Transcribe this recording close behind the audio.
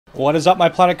What is up, my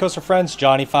Planet Coaster friends?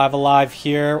 Johnny5 Alive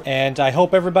here, and I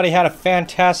hope everybody had a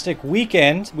fantastic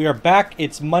weekend. We are back.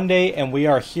 It's Monday, and we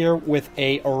are here with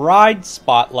a ride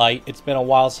spotlight. It's been a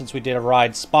while since we did a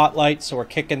ride spotlight, so we're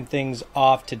kicking things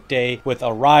off today with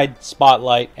a ride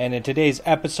spotlight. And in today's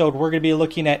episode, we're going to be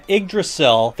looking at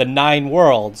Yggdrasil, the 9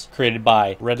 worlds, created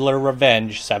by Riddler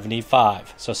Revenge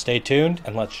 75. So stay tuned,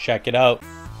 and let's check it out.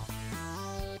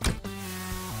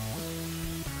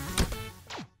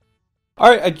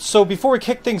 Alright, so before we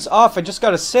kick things off, I just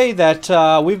gotta say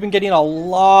that we've been getting a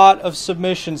lot of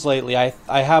submissions lately. I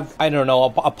have, I don't know,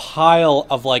 a pile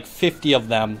of like 50 of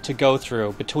them to go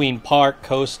through between park,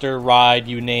 coaster, ride,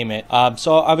 you name it.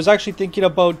 So I was actually thinking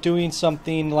about doing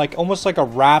something like almost like a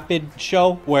rapid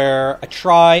show where I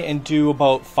try and do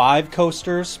about 5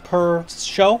 coasters per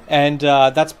show. And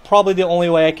that's probably the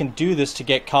only way I can do this to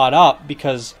get caught up,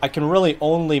 because I can really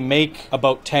only make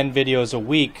about 10 videos a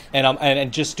week.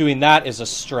 And just doing that is a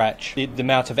stretch. The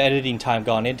amount of editing time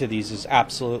gone into these is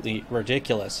absolutely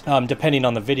ridiculous, depending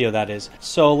on the video, that is.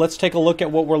 So let's take a look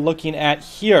at what we're looking at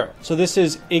here. So this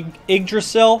is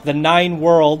Yggdrasil, the 9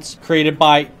 worlds, created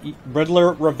by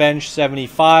Riddler Revenge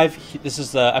 75. This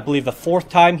is, I believe, the 4th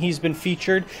time he's been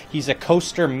featured. He's a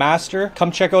coaster master.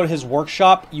 Come check out his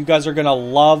workshop. You guys are gonna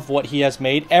love what he has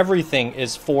made. Everything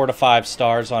is 4 to 5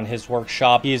 stars on his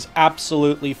workshop. He is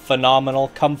absolutely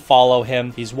phenomenal. Come follow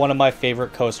him. He's one of my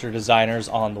favorite coaster designers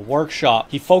on the workshop.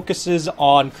 He focuses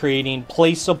on creating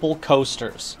placeable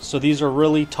coasters. So these are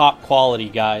really top quality,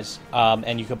 guys,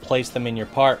 and you can place them in your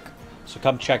park. So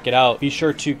come check it out. Be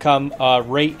sure to come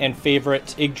rate and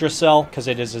favorite Yggdrasil, because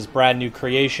it is his brand new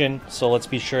creation. So let's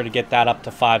be sure to get that up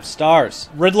to 5 stars.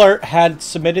 Riddler had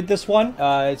submitted this one.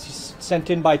 It's sent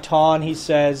in by Ton. He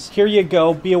says, "Here you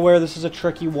go. Be aware this is a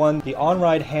tricky one. The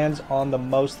on-ride hands on the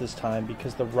most this time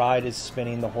because the ride is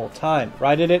spinning the whole time.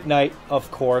 Ride it at night, of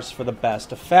course, for the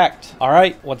best effect." All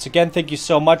right. Once again, thank you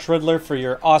so much, Riddler, for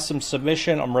your awesome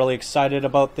submission. I'm really excited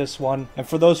about this one. And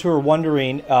for those who are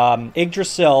wondering,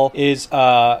 Yggdrasil is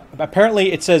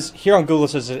apparently, it says here on Google, it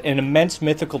says an immense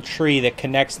mythical tree that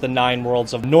connects the 9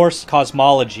 worlds of Norse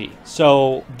cosmology.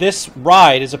 So this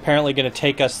ride is apparently going to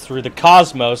take us through the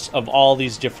cosmos of all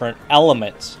these different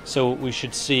elements. So we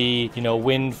should see, you know,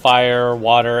 wind, fire,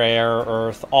 water, air,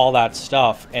 earth, all that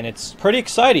stuff, and it's pretty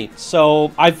exciting.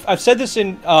 So I've said this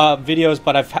in videos,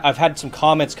 but I've had some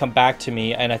comments come back to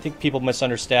me, and I think people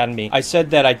misunderstand me. I said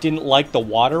that I didn't like the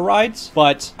water rides,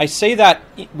 but I say that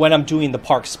when I'm doing the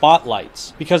park spotlights,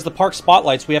 because the park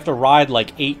spotlights, we have to ride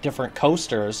like 8 different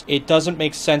coasters. It doesn't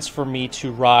make sense for me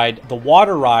to ride the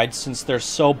water rides since they're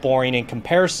so boring in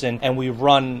comparison, and we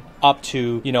run up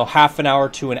to, you know, half an hour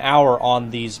to an hour on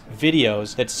these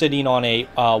videos. That sitting on a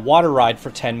water ride for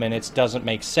 10 minutes doesn't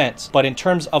make sense. But in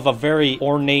terms of a very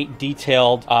ornate,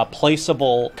 detailed,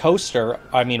 placeable coaster,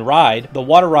 ride, the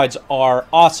water rides are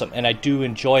awesome, and I do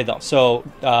enjoy them. So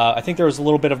I think there was a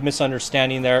little bit of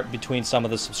misunderstanding there between some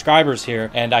of the subscribers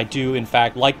here, and I do in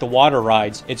fact like the water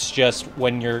rides. It's just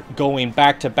when you're going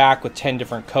back to back with 10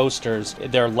 different coasters,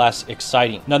 they're less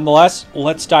exciting. Nonetheless,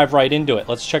 let's dive right into it.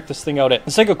 Let's check this thing out.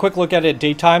 Let's take a quick look at it at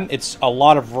daytime. It's a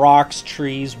lot of rocks,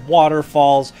 trees,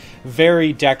 waterfalls,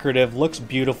 very decorative, looks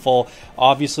beautiful.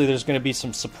 Obviously there's going to be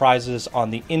some surprises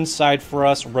on the inside for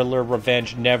us. Riddler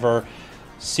Revenge never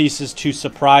ceases to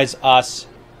surprise us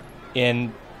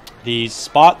in these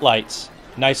spotlights.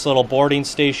 Nice little boarding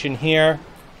station here.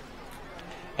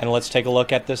 And let's take a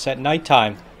look at this at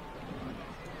nighttime.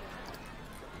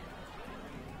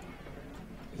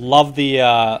 Love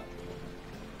the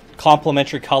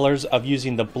complementary colors of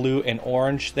using the blue and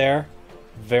orange there.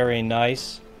 Very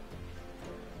nice.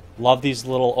 Love these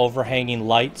little overhanging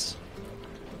lights.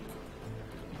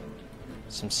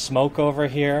 Some smoke over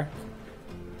here.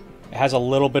 It has a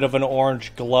little bit of an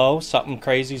orange glow. Something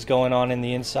crazy's going on in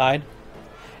the inside.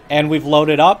 And we've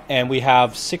loaded up, and we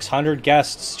have 600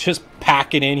 guests just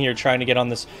packing in here trying to get on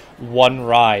this one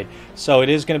ride. So it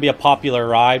is going to be a popular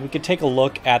ride. We could take a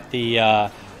look at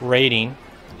the rating.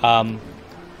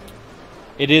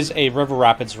 It is a River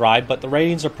Rapids ride, but the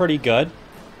ratings are pretty good.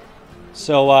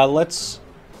 So let's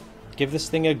give this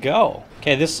thing a go.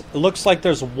 Okay, this looks like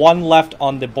there's one left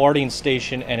on the boarding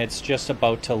station, and it's just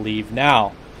about to leave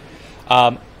now.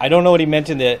 I don't know what he meant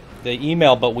in the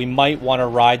email, but we might want to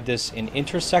ride this in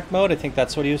intersect mode. I think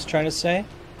that's what he was trying to say.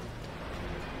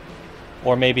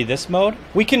 Or maybe this mode.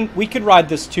 We could ride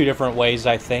this 2 different ways,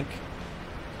 I think.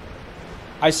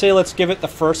 I say let's give it the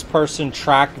first person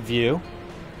track view.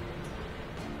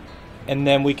 And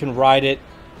then we can ride it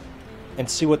and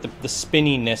see what the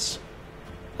spinniness,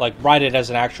 like ride it as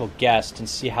an actual guest and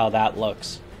see how that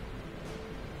looks.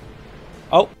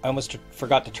 Oh, I almost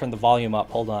forgot to turn the volume up.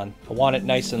 Hold on. I want it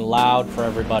nice and loud for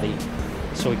everybody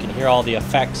so we can hear all the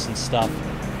effects and stuff.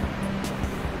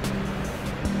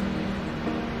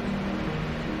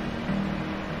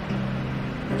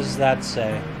 What does that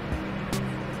say?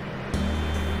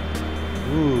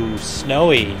 Ooh,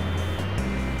 snowy.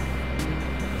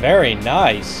 Very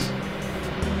nice.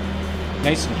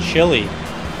 Nice and chilly.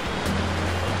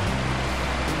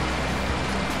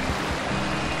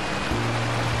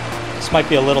 This might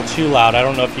be a little too loud. I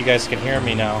don't know if you guys can hear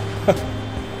me now.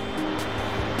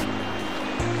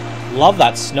 Love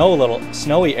that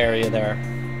snowy area there.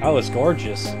 That was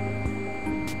gorgeous.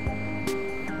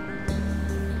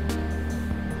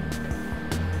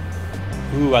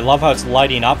 Ooh, I love how it's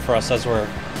lighting up for us as we're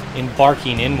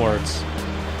embarking inwards.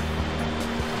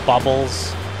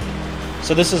 Bubbles.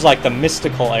 So this is like the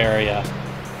mystical area.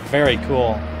 Very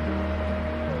cool.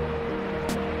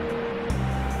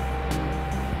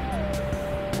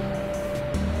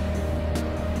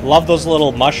 Love those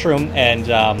little mushroom and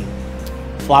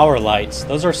flower lights.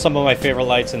 Those are some of my favorite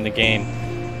lights in the game.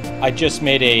 I just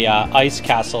made a ice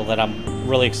castle that I'm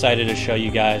really excited to show you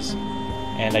guys.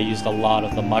 And I used a lot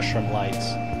of the mushroom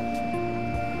lights.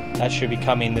 That should be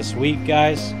coming this week,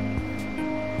 guys.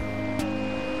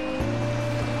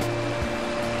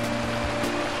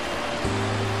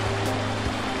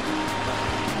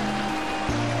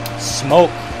 Smoke.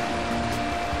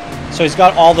 So he's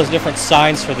got all those different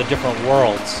signs for the different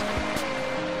worlds.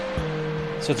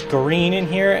 So it's green in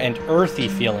here and earthy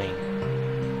feeling.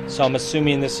 So I'm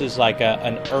assuming this is like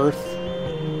an earth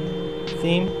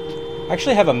theme. I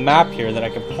actually have a map here that I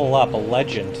can pull up, a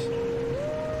legend.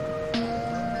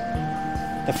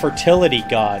 The fertility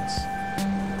gods.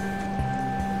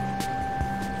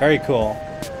 Very cool.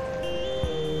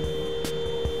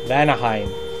 Vanaheim,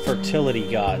 fertility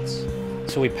gods.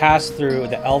 So we passed through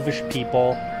the elvish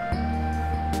people,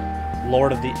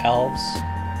 Lord of the Elves,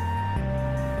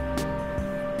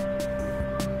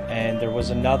 and there was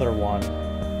another one.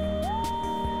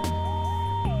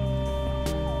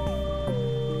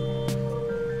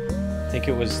 I think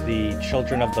it was the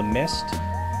Children of the Mist,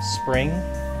 Spring.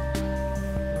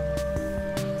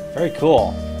 Very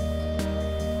cool.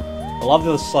 I love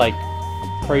this like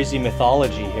crazy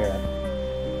mythology here.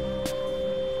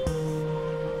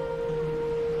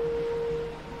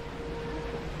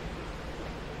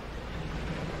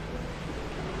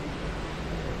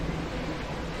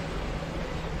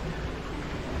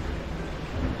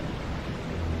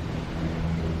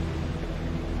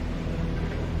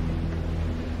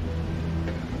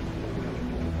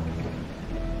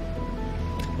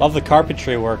 Love the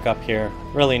carpentry work up here.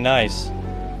 Really nice.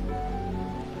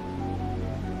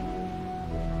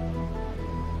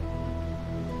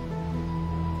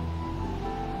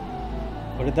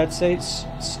 What did that say?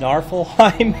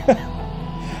 Svartalfheim?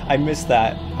 I missed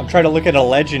that. I'm trying to look at a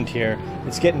legend here.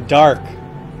 It's getting dark.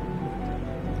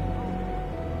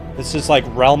 This is like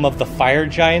Realm of the Fire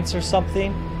Giants or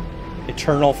something?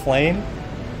 Eternal Flame?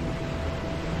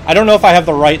 I don't know if I have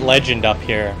the right legend up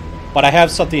here. But I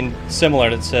have something similar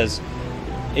that says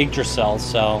Yggdrasil,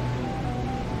 so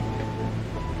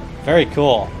very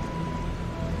cool.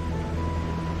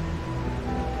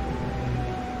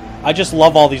 I just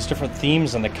love all these different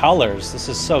themes and the colors. This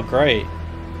is so great.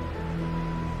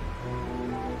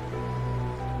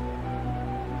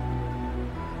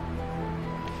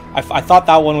 I thought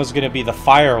that one was going to be the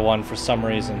fire one for some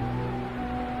reason.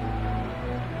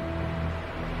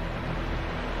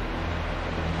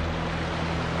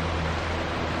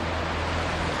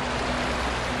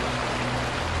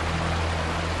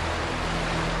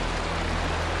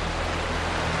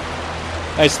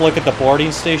 Nice look at the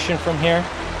boarding station from here.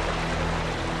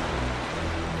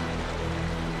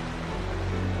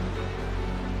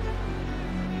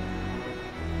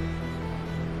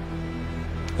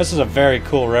 This is a very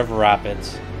cool river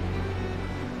rapids.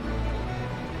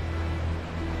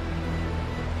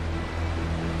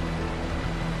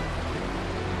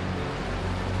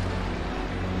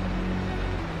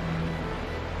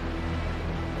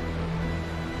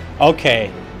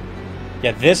 Okay.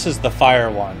 Yeah, this is the fire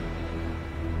one.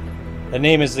 The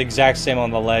name is the exact same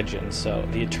on the legend, so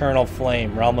the Eternal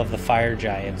Flame, Realm of the Fire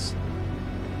Giants.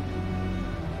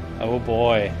 Oh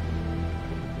boy.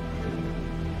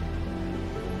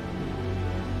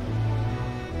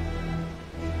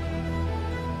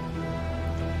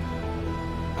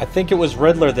 I think it was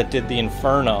Riddler that did the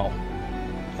Inferno,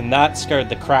 and that scared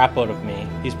the crap out of me.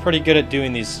 He's pretty good at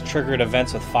doing these triggered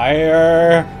events with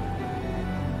fire.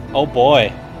 Oh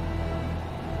boy.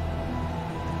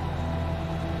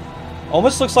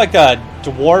 Almost looks like a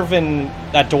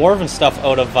dwarven stuff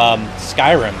out of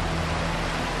Skyrim.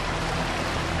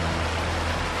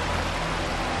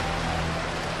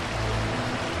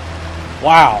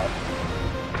 Wow.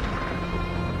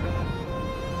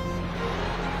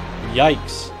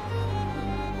 Yikes.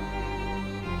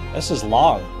 This is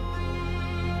long.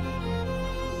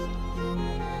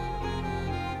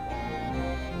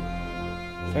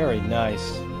 Very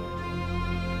nice.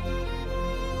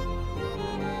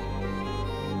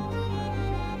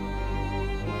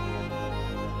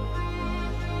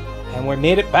 And we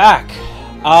made it back.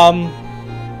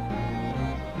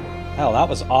 Hell, that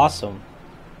was awesome.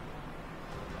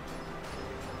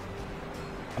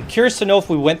 I'm curious to know if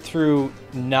we went through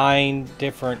 9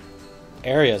 different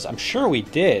areas. I'm sure we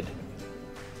did.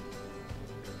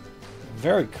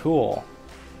 Very cool.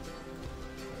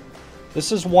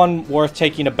 This is one worth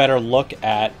taking a better look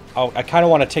at. I kind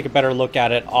of want to take a better look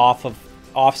at it off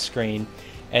screen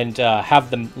and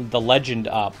have the legend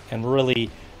up and really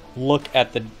look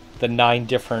at the 9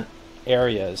 different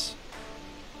areas.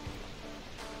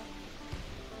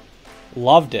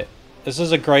 Loved it. This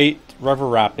is a great River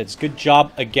Rapids. Good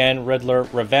job again, Riddler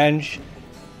Revenge.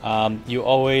 You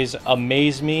always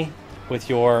amaze me with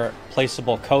your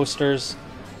placeable coasters.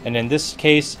 And in this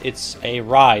case, it's a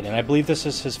ride. And I believe this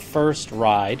is his first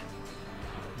ride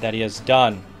that he has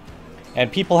done.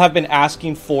 And people have been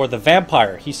asking for the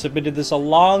vampire. He submitted this a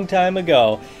long time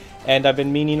ago. And I've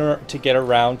been meaning to get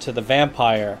around to the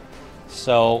vampire.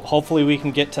 So hopefully we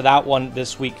can get to that one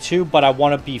this week too. But I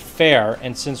want to be fair.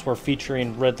 And since we're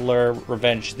featuring Riddler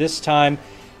Revenge this time,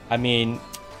 I mean,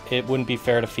 it wouldn't be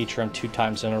fair to feature him 2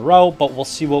 times in a row. But we'll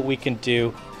see what we can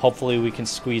do. Hopefully we can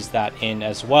squeeze that in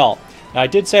as well. Now, I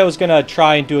did say I was going to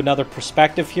try and do another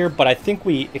perspective here, but I think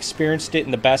we experienced it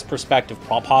in the best perspective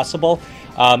possible.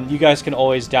 You guys can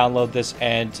always download this,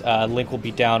 and link will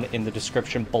be down in the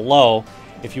description below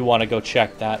if you want to go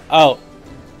check that out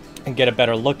and get a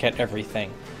better look at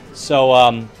everything. So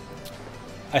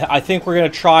I think we're going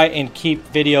to try and keep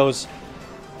videos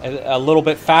a little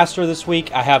bit faster this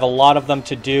week. I have a lot of them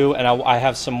to do, and I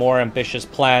have some more ambitious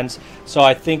plans. So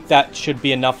I think that should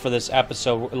be enough for this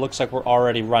episode. It looks like we're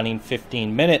already running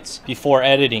 15 minutes before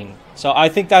editing. So I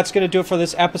think that's going to do it for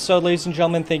this episode, ladies and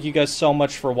gentlemen. Thank you guys so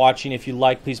much for watching. If you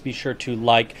like, please be sure to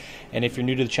like. And if you're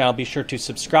new to the channel, be sure to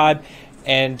subscribe.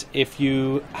 And if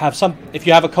you have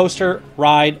a coaster,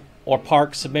 ride, or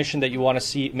park submission that you want to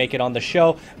see make it on the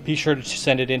show, be sure to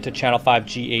send it into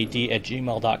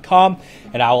channel5gad@gmail.com,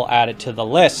 and I will add it to the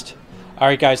list.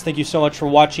 Alright guys, thank you so much for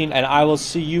watching, and I will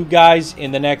see you guys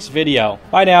in the next video.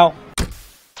 Bye now.